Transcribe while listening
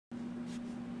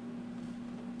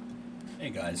Hey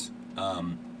guys,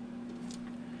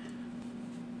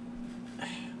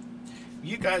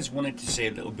 you guys wanted to say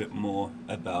a little bit more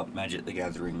about Magic the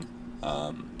Gathering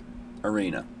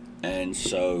Arena, and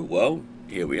so, well,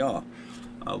 here we are.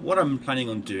 What I'm planning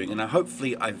on doing, and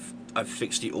hopefully I've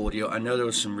fixed the audio. I know there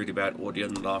was some really bad audio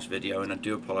in the last video, and I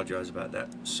do apologize about that.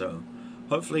 So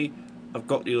hopefully I've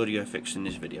got the audio fixed in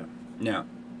this video. Now,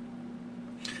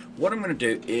 what I'm going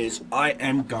to do is I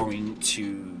am going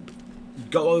to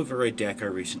go over a deck I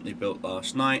recently built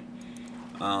last night,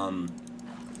 and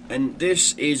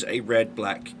this is a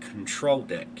red-black control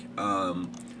deck.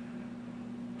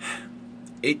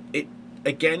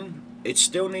 Again, it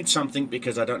still needs something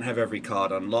because I don't have every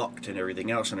card unlocked and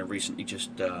everything else, and I recently just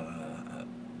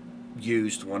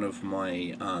used one of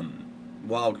my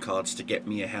wild cards to get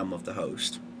me a Helm of the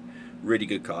Host. Really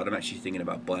good card. I'm actually thinking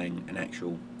about buying an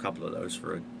actual couple of those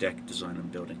for a deck design I'm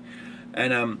building.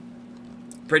 And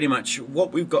pretty much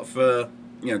what we've got for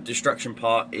destruction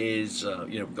part is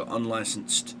we've got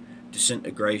unlicensed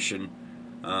disintegration.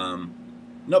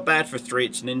 Not bad for 3.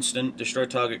 It's an instant. Destroy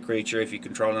target creature if you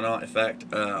control an artifact.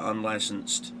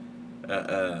 Unlicensed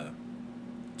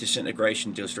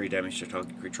disintegration deals 3 damage to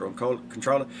target creature on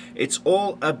controller. It's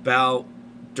all about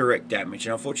direct damage,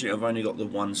 and unfortunately I've only got the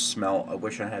 1 smelt. I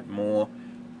wish I had more.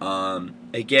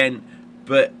 Again,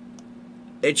 but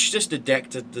it's just a deck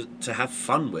to have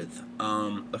fun with.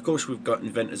 Of course, we've got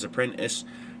Inventor's Apprentice,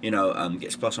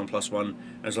 gets +1/+1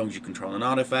 as long as you control an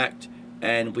artifact,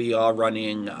 and we are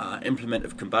running Implement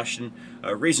of Combustion.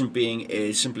 Reason being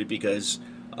is simply because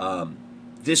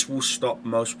this will stop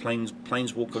most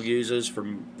Planeswalker users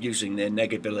from using their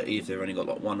neg ability if they've only got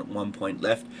like one point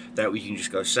left. That we can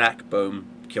just go sack, boom,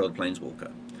 kill the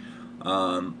Planeswalker.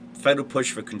 Fatal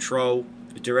Push for control,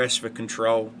 Duress for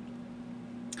control.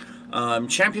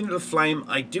 Champion of the Flame,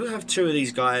 I do have 2 of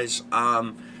these guys.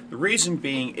 The reason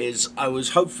being is I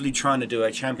was hopefully trying to do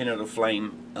a Champion of the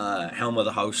Flame Helm of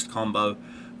the Host combo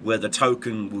where the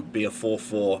token would be a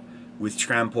 4/4 with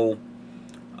Trample.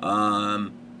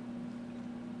 And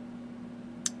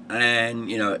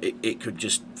it could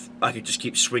just, I could just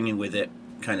keep swinging with it,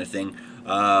 kind of thing.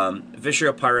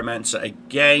 Visceral Pyromancer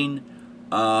again,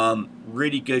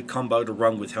 really good combo to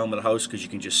run with Helm of the Host because you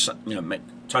can just make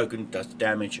token, does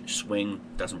damage, swing,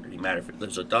 doesn't really matter if it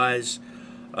lives or dies.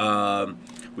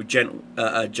 With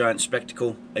Giant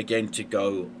Spectacle again to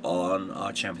go on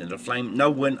our Champion of the Flame.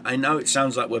 I know it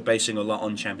sounds like we're basing a lot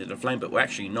on Champion of the Flame, but we're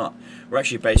actually not. We're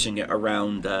actually basing it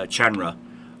around Chanra.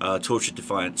 Tortured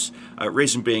Defiance.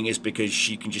 Reason being is because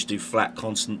she can just do flat,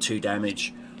 constant 2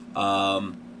 damage.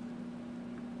 And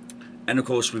of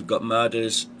course, we've got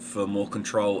Murders for more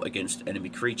control against enemy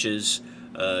creatures.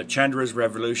 Chandra's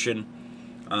Revolution.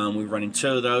 We're running 2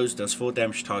 of those. Does 4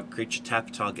 damage to target creature,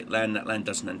 tap target land. That land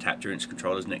doesn't untap during its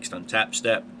controller's next untap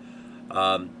step.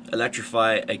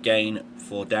 Electrify again,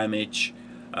 4 damage.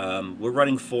 We're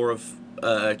running 4 of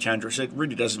Chandra, so it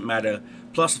really doesn't matter.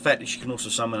 Plus the fact that she can also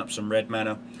summon up some red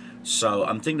mana. So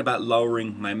I'm thinking about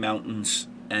lowering my mountains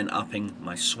and upping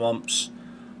my swamps.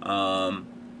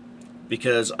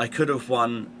 Because I could have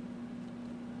won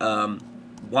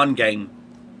 1 game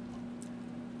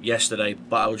yesterday,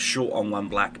 but I was short on 1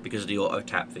 black because of the auto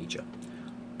tap feature.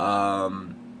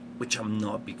 Which I'm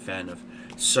not a big fan of.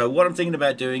 So what I'm thinking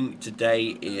about doing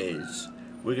today is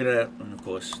we're gonna, and of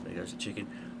course there goes the chicken.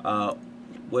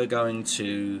 We're going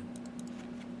to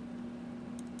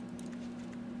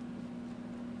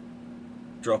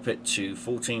drop it to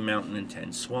 14 mountain and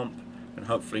 10 swamp, and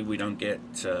hopefully we don't get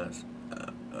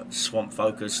swamp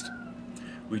focused.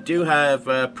 We do have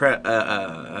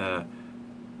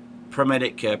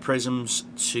Prometic Prisms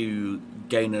to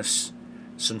gain us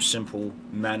some simple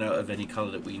mana of any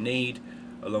color that we need,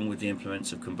 along with the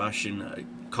Implements of Combustion.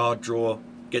 Card draw,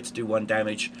 get to do 1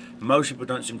 damage. Most people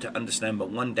don't seem to understand, but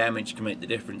 1 damage can make the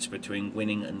difference between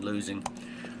winning and losing.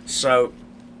 So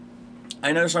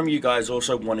I know some of you guys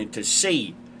also wanted to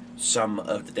see some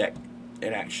of the deck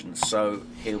in action, so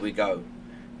here we go.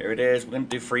 Here it is. We're going to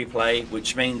do free play,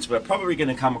 which means we're probably going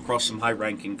to come across some high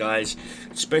ranking guys,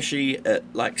 especially at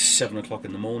like 7 o'clock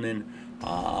in the morning.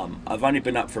 I've only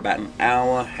been up for about an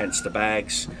hour, hence the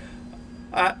bags.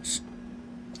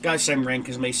 Guy's same rank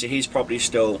as me, so he's probably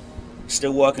still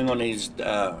working on his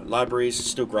libraries,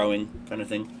 still growing, kind of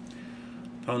thing.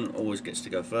 Opponent always gets to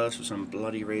go first for some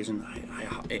bloody reason.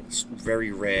 It's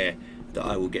very rare that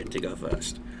I will get to go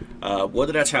first. What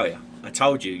did I tell you? I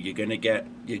told you you're gonna get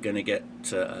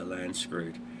land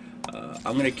screwed.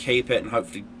 I'm gonna keep it and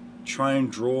hopefully try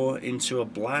and draw into a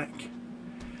black.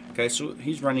 Okay, so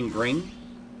he's running green.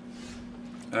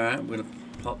 All right, we're gonna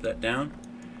pop that down,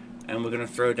 and we're gonna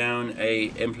throw down a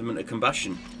Implement of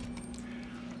Combustion.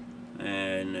 And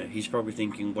then he's probably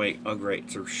thinking, wait, oh great,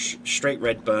 it's a straight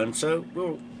red burn, so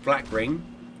we'll black ring.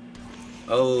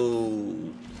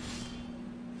 Oh,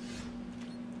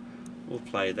 we'll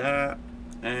play that,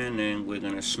 and then we're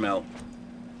going to smelt.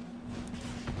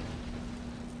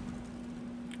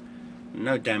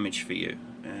 No damage for you.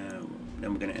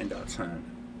 Then we're going to end our turn.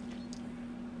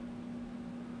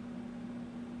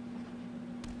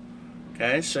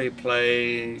 Okay, so he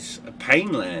plays a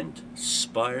Painland,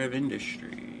 Spire of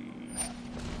Industry.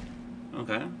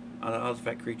 Okay, other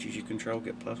artifact creatures you control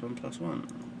get +1/+1.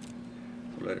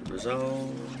 We'll let it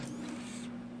resolve.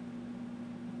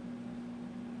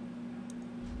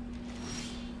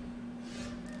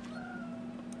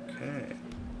 Okay,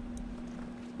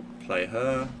 play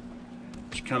her.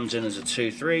 She comes in as a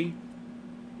 2/3.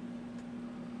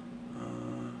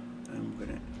 And we're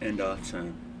going to end our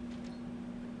turn.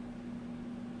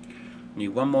 Need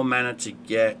one more mana to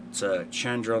get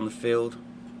Chandra on the field.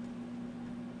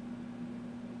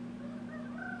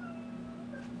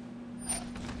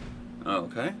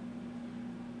 Okay.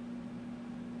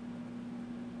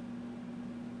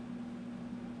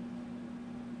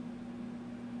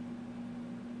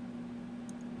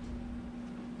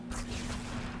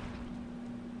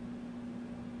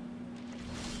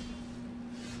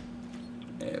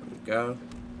 There we go.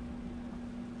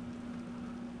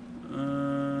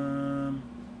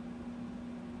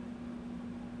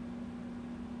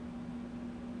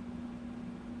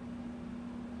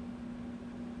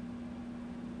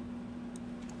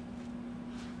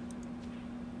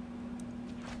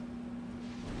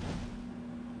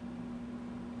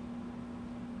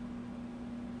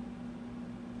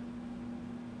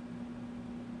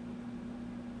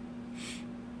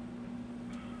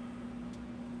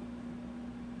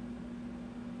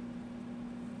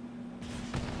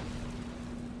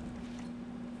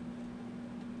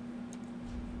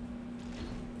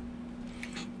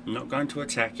 I'm not going to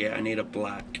attack yet. I need a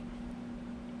black.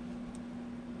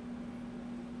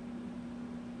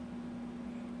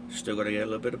 Still got to get a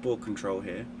little bit of ball control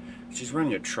here. She's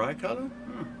running a tricolor?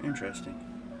 Interesting.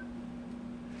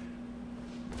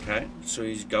 Okay, so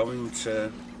he's going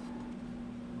to...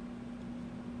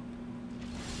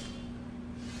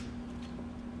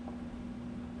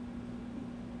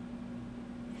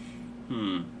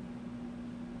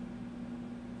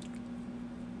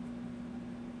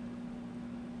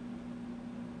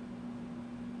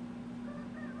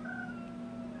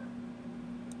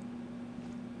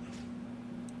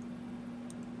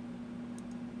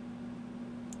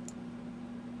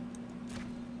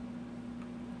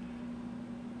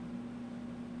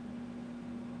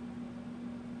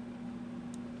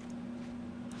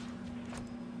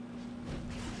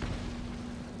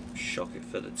 shock it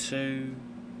for the 2.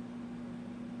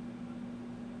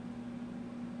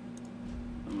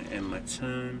 I'm going to end my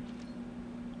turn.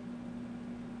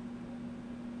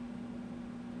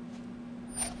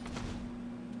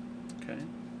 Okay.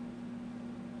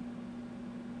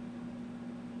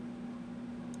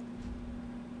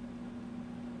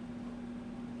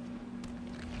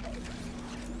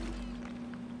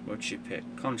 What'd you pick?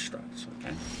 Constructs,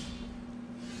 okay.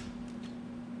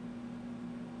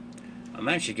 I'm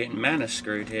actually getting mana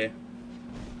screwed here.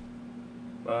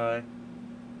 Bye.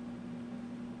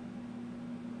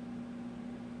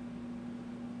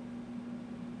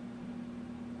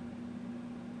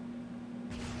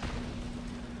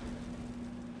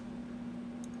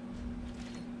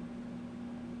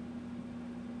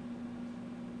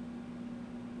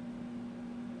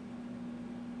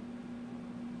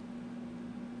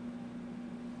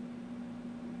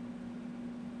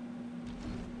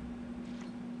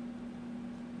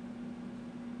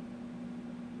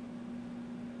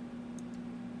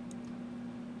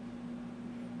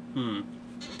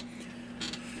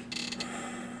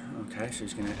 Okay, so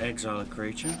he's going to exile a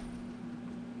creature.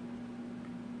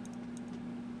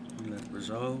 Let it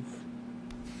resolve.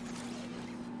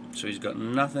 So he's got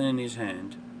nothing in his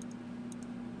hand.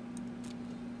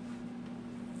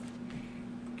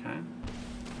 Okay.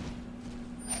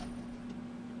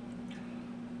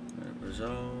 Let it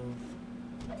resolve.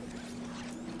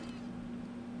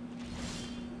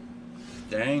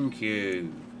 Thank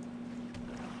you.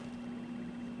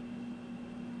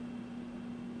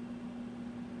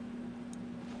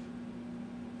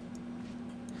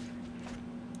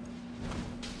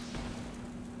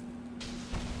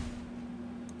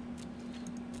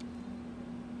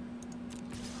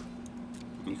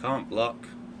 You can't block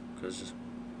because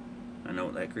I know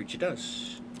what that creature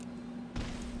does.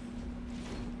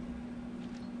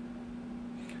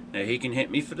 Now he can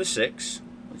hit me for the 6,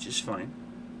 which is fine.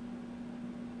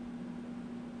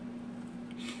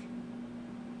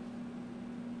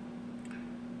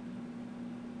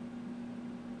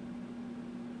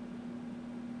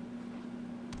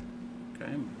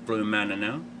 Okay, blue mana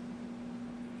now.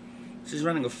 This is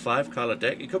running a 5-color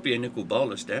deck. It could be a nickel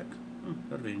bolus deck.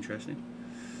 That'd be interesting.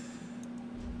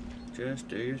 Just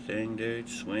do your thing, dude.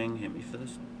 Swing, hit me for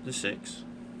the 6.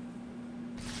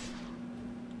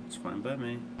 It's fine by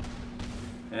me.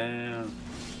 Okay,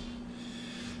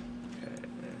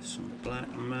 there's some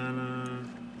black mana.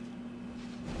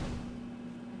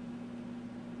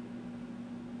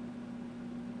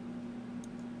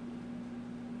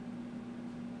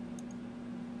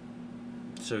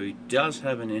 So he does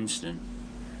have an instant.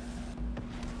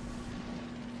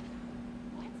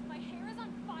 What? My hair is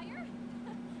on fire?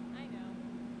 I know.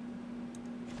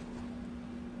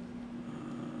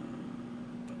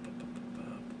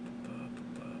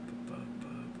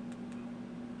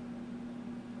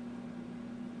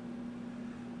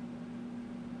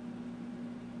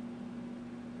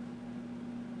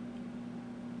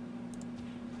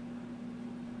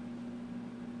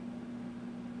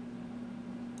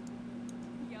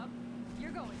 Yup,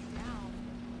 you're going down.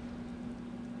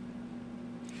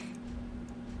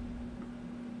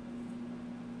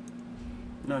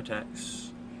 No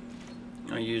attacks.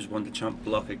 I use one to chump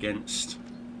block against,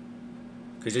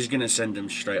 because he's going to send him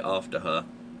straight after her.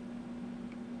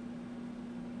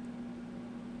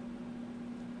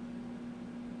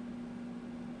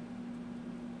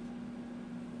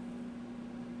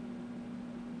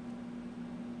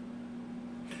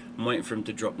 I'm waiting for him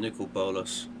to drop nickel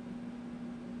bolus.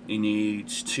 He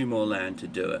needs 2 more land to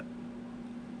do it,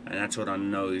 and that's what I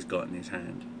know he's got in his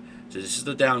hand. So this is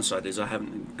the downside, is I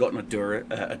haven't gotten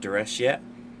a duress yet,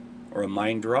 or a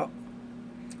mind drop.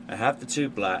 I have the 2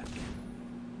 black.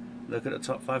 Look at the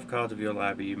top 5 cards of your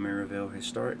library. You may reveal a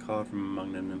historic card from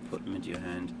among them and put them into your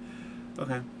hand.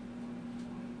 Okay.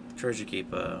 Treasure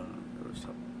Keeper.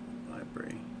 Top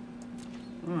library.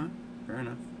 Alright, fair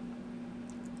enough.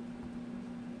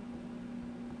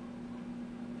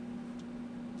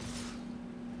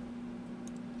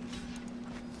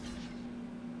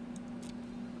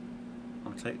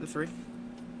 I'll take the 3.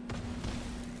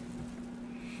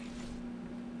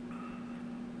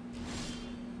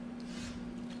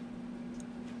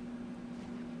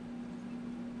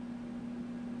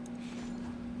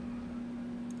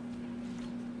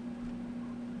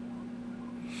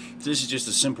 So this is just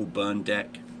a simple burn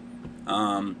deck,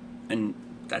 and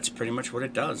that's pretty much what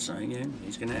it does. So yeah,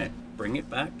 he's gonna bring it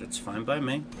back. That's fine by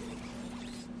me.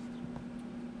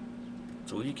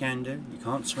 That's all you can do. You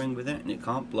can't swing with it, and it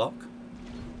can't block.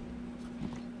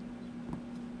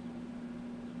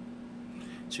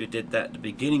 So he did that at the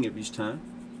beginning of his turn.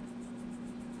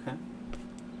 Okay.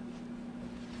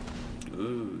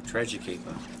 Ooh, Treasure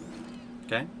Keeper.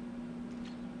 Okay.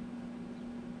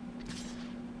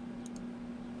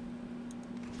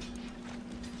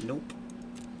 Nope.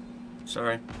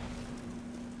 Sorry.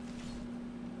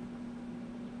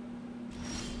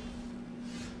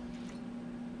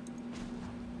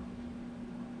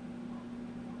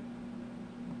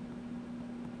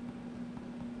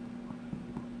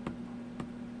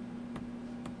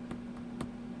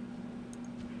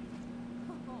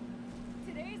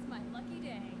 Today's my lucky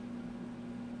day.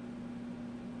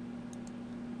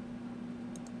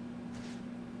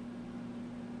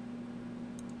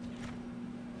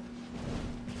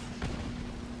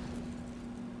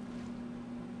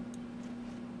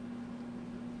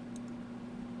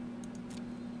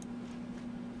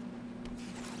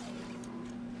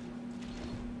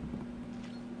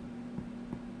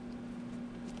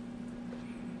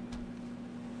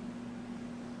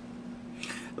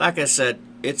 Like I said,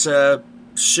 it's a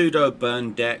pseudo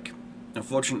burn deck.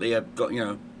 Unfortunately, I got,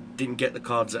 didn't get the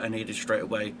cards that I needed straight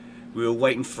away. We were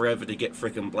waiting forever to get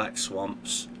freaking Black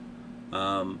Swamps.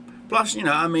 Plus,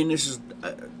 I mean, this is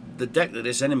the deck that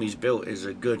this enemy's built is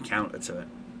a good counter to it.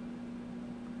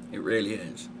 It really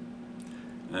is.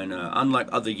 And unlike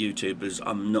other YouTubers,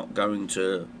 I'm not going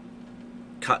to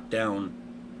cut down.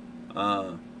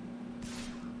 Go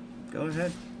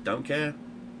ahead, don't care.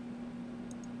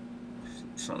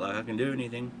 It's not like I can do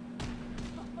anything.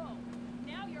 Oh,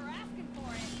 now you're asking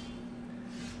for it.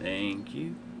 Thank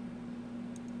you.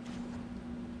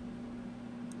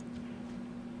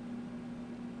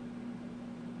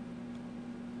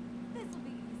 This'll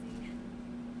be easy.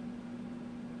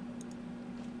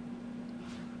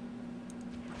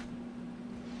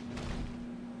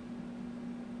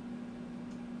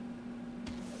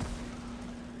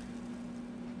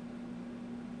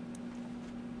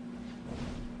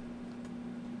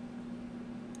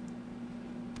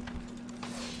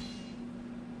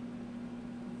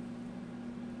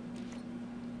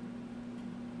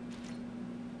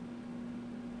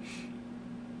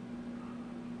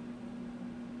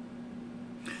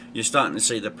 you're starting to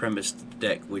see the premise of the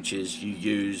deck, which is you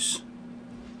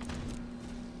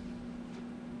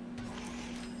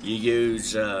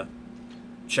use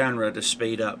Chandra to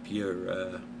speed up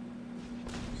your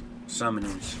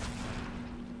summonings.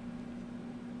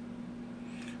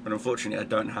 But unfortunately I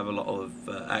don't have a lot of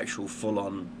actual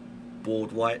full-on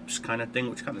board wipes kind of thing,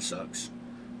 which kind of sucks.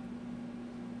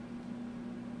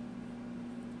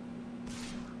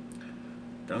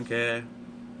 Don't care.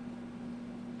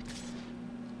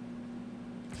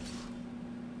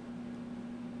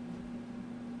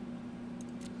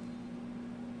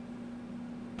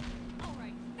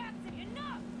 Alright, that's it,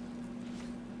 enough!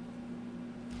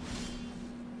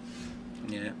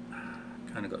 Yeah,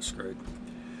 kind of got screwed.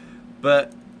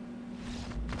 But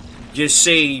you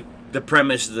see the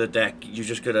premise of the deck. You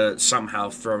just gotta somehow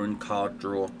throw in card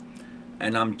draw,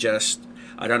 and I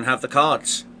don't have the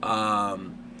cards.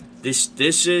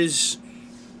 This is,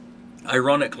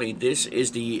 ironically, this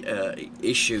is the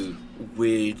issue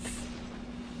with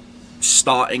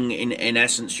starting in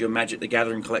essence your Magic the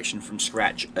Gathering collection from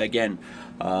scratch again.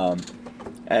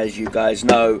 As you guys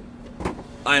know,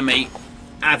 I'm a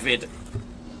avid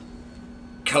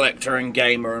collector and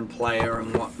gamer and player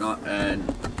and whatnot,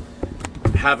 and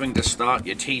having to start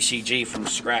your TCG from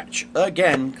scratch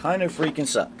again kind of freaking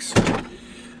sucks.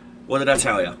 What did I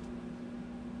tell you?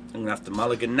 I'm gonna have to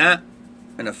mulligan that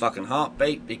in a fucking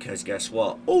heartbeat, because guess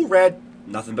what? All red,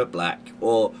 nothing but black.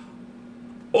 Or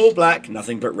all black,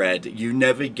 nothing but red. You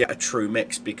never get a true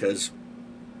mix, because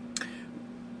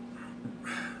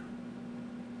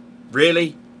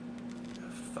really?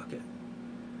 Fuck it.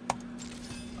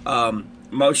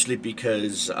 Mostly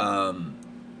because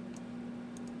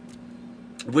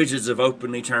Wizards have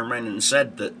openly turned around and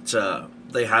said that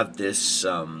they have this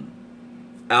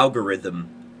algorithm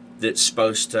that's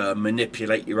supposed to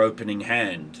manipulate your opening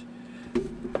hand.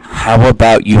 How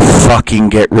about you fucking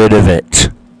get rid of it?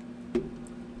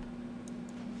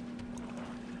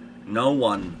 No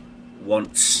one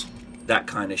wants that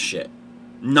kind of shit.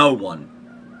 No one.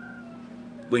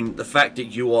 When the fact that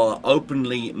you are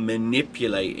openly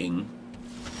manipulating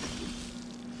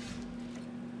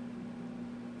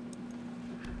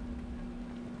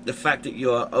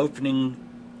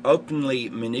openly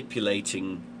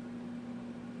manipulating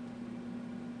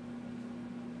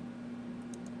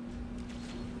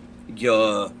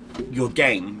your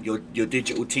game, your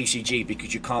digital TCG,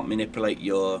 because you can't manipulate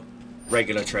your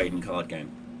regular trading card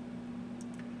game.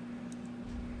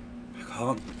 I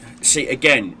can't see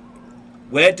again.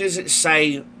 Where does it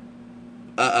say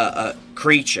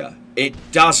creature? It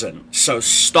doesn't. So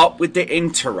stop with the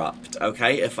interrupt,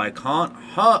 okay? If I can't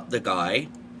hurt the guy,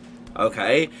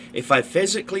 okay? If I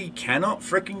physically cannot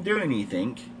freaking do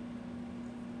anything,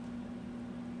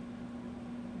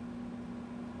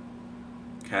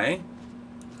 okay?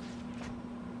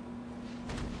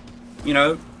 You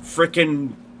know,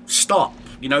 freaking stop.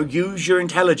 You know, use your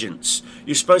intelligence.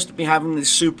 You're supposed to be having this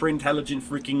super intelligent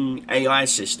freaking AI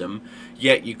system,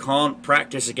 yet you can't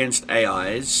practice against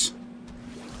AIs.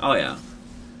 Oh yeah,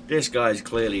 this guy's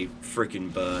clearly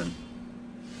freaking burned.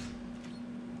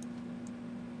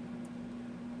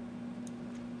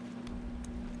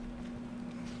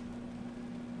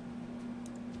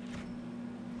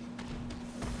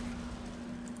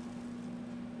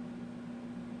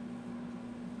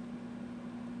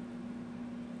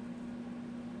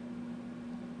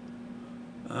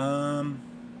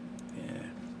 Yeah,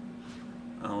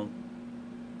 I'll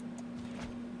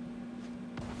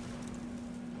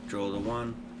draw the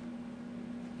one.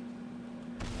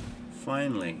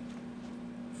 Finally,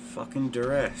 fucking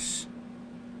duress.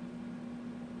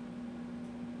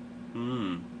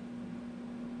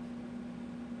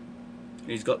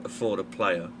 He's got the forward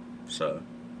player, so.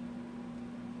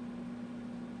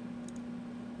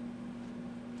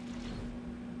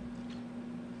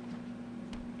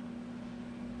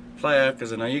 Player,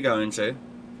 because I know you're going to.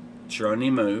 It's your only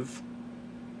move.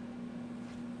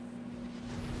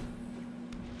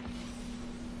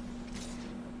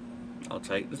 I'll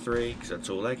take the 3, because that's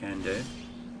all I can do.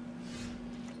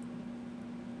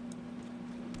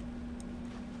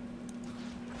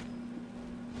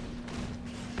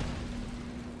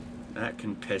 That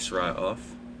can piss right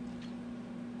off.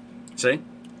 See?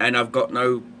 And I've got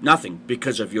nothing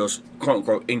because of your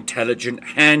quote-unquote intelligent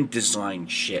hand design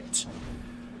shit.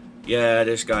 Yeah,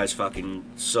 this guy's fucking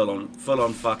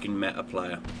full-on fucking meta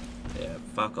player. Yeah,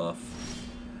 fuck off.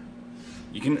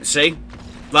 You can see,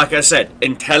 like I said,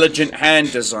 intelligent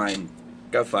hand design.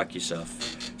 Go fuck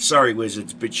yourself. Sorry,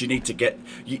 Wizards, but you need to get.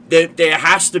 There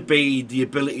has to be the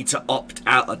ability to opt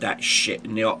out of that shit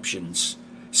in the options.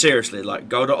 Seriously, like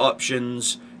go to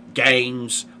options,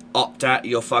 games, opt out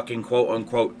your fucking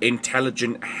quote-unquote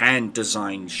intelligent hand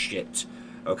design shit.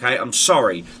 Okay, I'm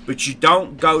sorry, but you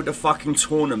don't go to fucking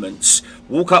tournaments,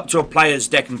 walk up to a player's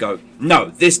deck and go,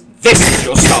 no, this is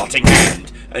your starting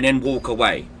hand, and then walk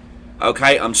away.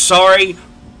 Okay, I'm sorry,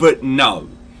 but no.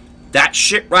 That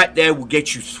shit right there will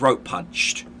get you throat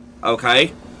punched.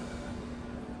 Okay?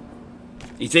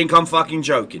 You think I'm fucking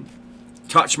joking?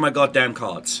 Touch my goddamn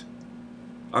cards.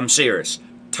 I'm serious.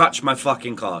 Touch my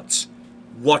fucking cards.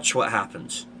 Watch what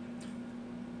happens.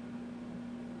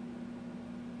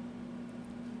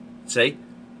 See?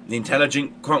 The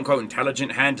intelligent, quote-unquote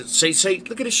intelligent hand. See,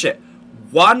 look at this shit.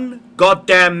 One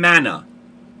goddamn mana.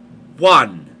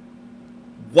 One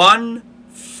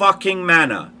fucking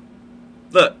mana.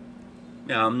 Look.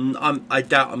 Yeah, I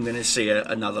doubt I'm going to see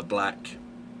another black.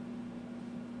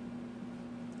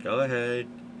 Go ahead.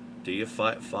 Do your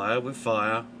fire with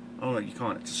fire. Oh, no, you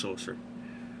can't. It's a sorcery.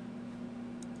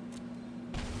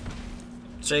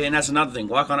 See, and that's another thing.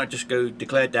 Why can't I just go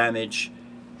declare damage?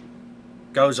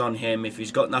 Goes on him. If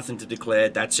he's got nothing to declare,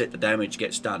 that's it. The damage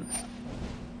gets done.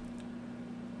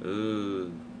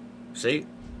 Ooh. See?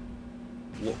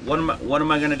 What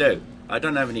am I going to do? I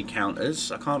don't have any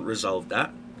counters. I can't resolve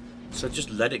that. So just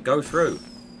let it go through.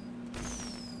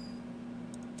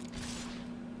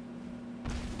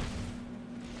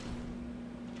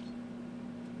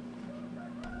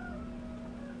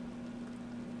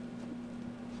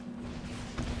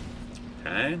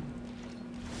 Okay.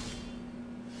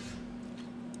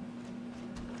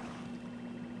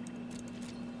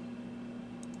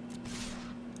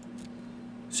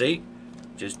 See?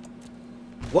 Just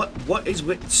what is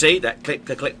with, see that click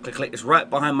it's right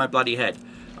behind my bloody head.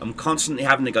 I'm constantly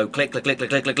having to go click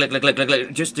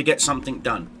just to get something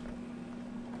done.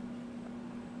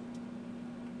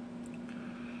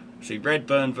 See,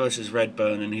 Redburn versus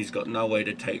Redburn, and he's got no way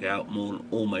to take out more than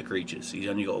all my creatures. He's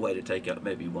only got a way to take out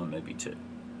maybe one, maybe two.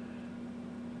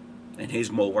 And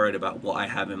he's more worried about what I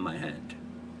have in my hand.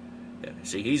 Yeah,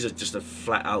 see, he's just a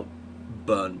flat out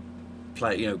burn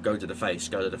play, you know, go to the face,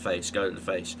 go to the face, go to the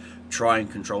face. Try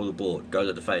and control the board, go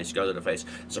to the face, go to the face.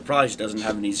 Surprised he doesn't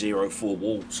have any 0/4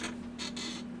 walls.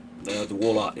 The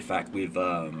wall artifact with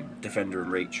Defender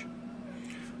and Reach.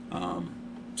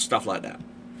 Stuff like that.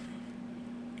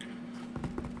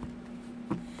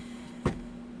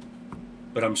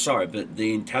 But I'm sorry, but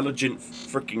the intelligent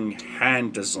freaking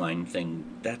hand design thing,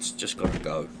 that's just got to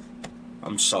go.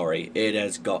 I'm sorry, it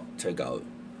has got to go.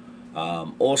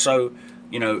 Also,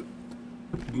 you know,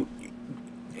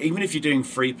 even if you're doing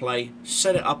free play,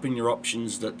 set it up in your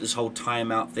options that this whole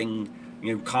timeout thing,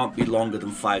 you know, can't be longer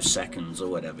than 5 seconds or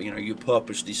whatever. You know, you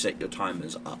purposely set your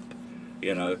timers up.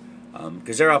 You know,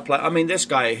 because there are I mean, this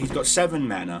guy, he's got 7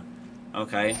 mana.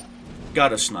 Okay,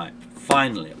 gutter snipe.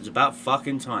 Finally, it was about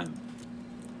fucking time.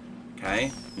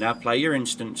 Okay, now play your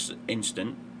instant.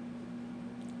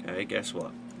 Okay, guess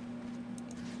what?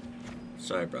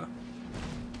 Sorry, bro.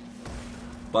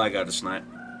 Bye, gutter snipe.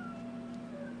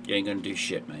 You ain't gonna do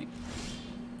shit, mate.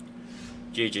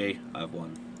 GG, I've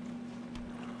won.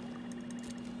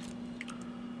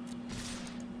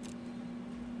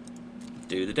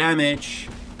 Do the damage.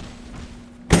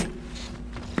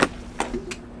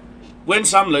 Win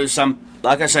some, lose some.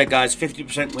 Like I said, guys,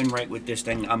 50% win rate with this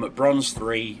thing. I'm at bronze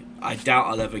 3. I doubt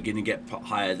I'll ever gonna get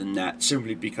higher than that,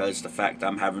 simply because the fact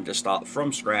I'm having to start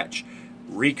from scratch,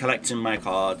 recollecting my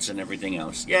cards and everything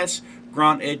else. Yes,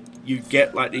 granted, you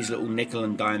get like these little nickel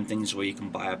and dime things where you can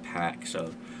buy a pack.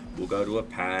 So we'll go to a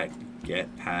pack,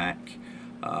 get pack.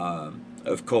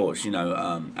 Of course, you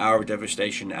know, Hour of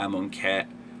Devastation, Amonkhet,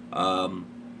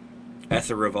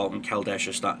 Ether Revolt and Kaldesh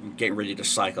are getting ready to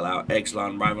cycle out.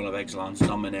 Exilon, Rival of Exilons,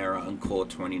 Dominaria, and Core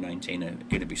 2019 are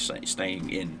going to be staying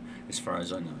in, as far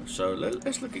as I know. So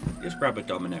let's grab a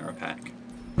Dominaria pack.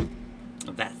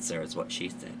 That, sir, is what she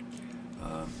said.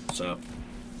 So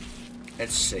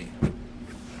let's see.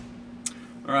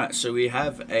 All right, so we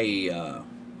have a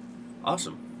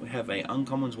awesome. We have a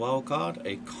uncommons wild card,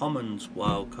 a commons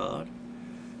wild card.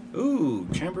 Ooh,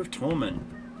 Chamber of Torment.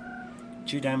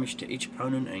 2 damage to each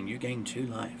opponent, and you gain 2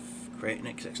 life. Create an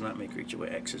XX nightmare creature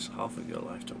where X is half of your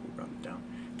life total. Run it down.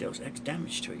 Deals X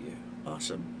damage to you.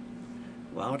 Awesome.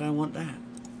 Why would I want that?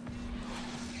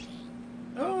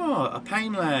 Oh, a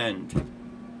Pain Land.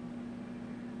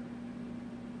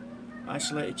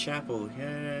 Isolated Chapel.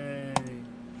 Yay.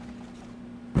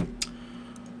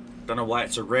 Don't know why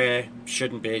it's a rare.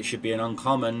 Shouldn't be. It should be an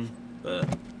uncommon.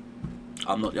 But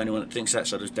I'm not the only one that thinks that.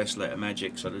 So does Desolator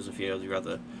Magic. So there's a few of the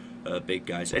other big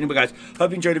guys. Anyway, guys,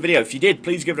 hope you enjoyed the video. If you did,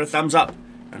 please give it a thumbs up,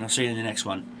 and I'll see you in the next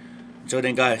one. Until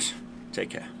then, guys, take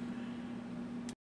care.